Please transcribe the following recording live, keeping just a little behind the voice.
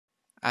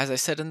As I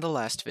said in the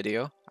last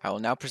video, I will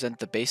now present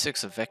the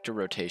basics of vector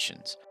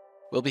rotations.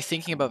 We'll be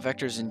thinking about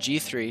vectors in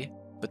G3,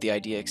 but the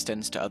idea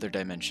extends to other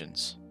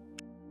dimensions.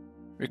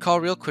 Recall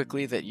real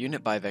quickly that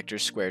unit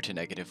bivectors square to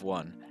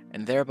 -1,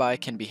 and thereby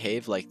can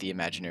behave like the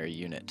imaginary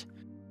unit.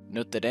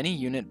 Note that any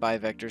unit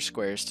bivector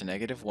squares to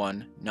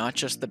 -1, not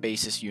just the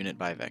basis unit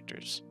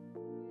bivectors.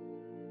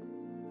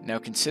 Now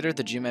consider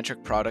the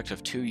geometric product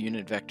of two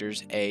unit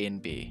vectors A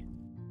and B.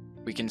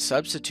 We can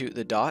substitute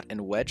the dot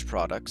and wedge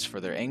products for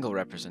their angle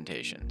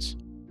representations.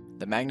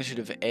 The magnitude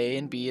of A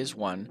and B is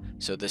 1,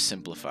 so this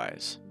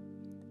simplifies.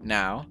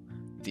 Now,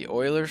 the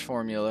Euler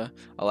formula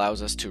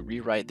allows us to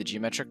rewrite the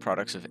geometric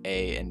products of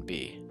A and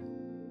B.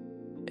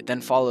 It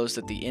then follows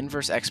that the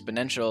inverse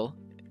exponential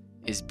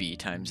is B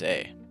times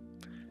A.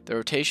 The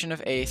rotation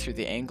of A through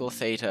the angle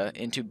theta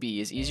into B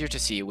is easier to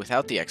see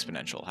without the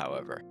exponential,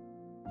 however.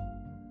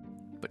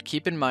 But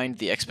keep in mind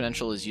the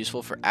exponential is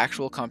useful for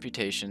actual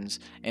computations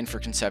and for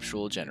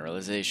conceptual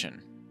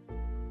generalization.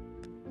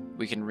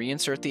 We can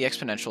reinsert the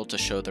exponential to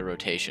show the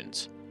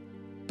rotations.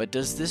 But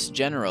does this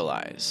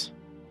generalize?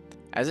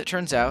 As it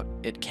turns out,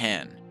 it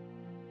can.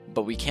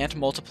 But we can't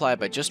multiply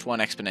by just one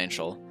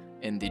exponential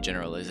in the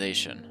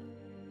generalization.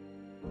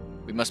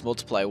 We must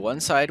multiply one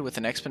side with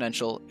an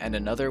exponential and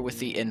another with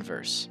the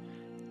inverse.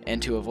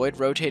 And to avoid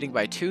rotating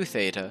by 2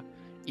 theta,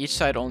 each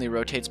side only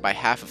rotates by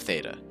half of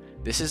theta.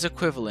 This is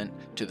equivalent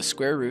to the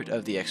square root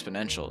of the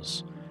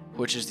exponentials,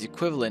 which is the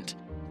equivalent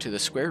to the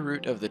square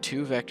root of the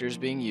two vectors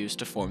being used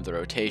to form the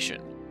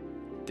rotation.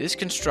 This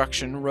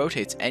construction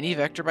rotates any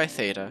vector by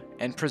theta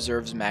and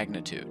preserves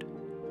magnitude.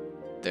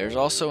 There's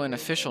also an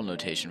official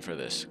notation for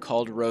this,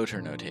 called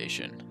rotor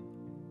notation.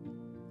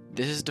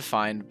 This is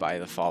defined by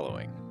the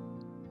following.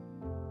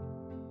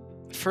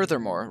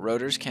 Furthermore,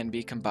 rotors can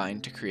be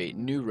combined to create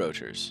new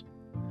rotors.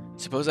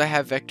 Suppose I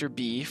have vector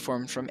B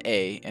formed from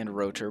A and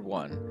rotor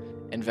 1,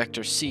 and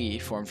vector C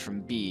formed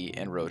from B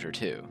and rotor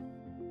 2.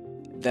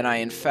 Then I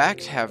in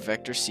fact have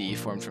vector C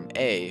formed from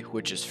A,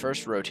 which is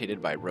first rotated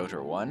by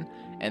rotor 1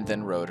 and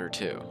then rotor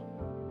 2.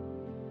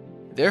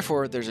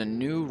 Therefore, there's a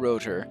new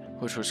rotor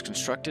which was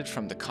constructed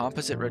from the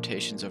composite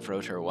rotations of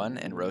rotor 1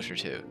 and rotor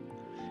 2.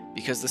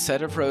 Because the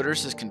set of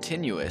rotors is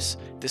continuous,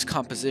 this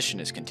composition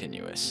is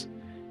continuous.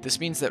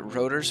 This means that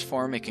rotors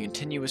form a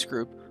continuous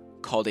group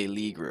called a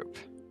Lie group.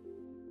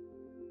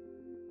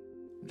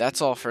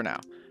 That's all for now.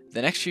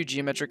 The next few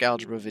geometric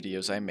algebra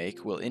videos I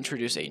make will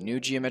introduce a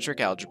new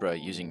geometric algebra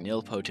using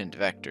nilpotent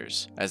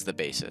vectors as the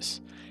basis,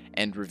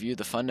 and review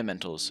the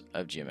fundamentals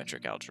of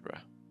geometric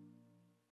algebra.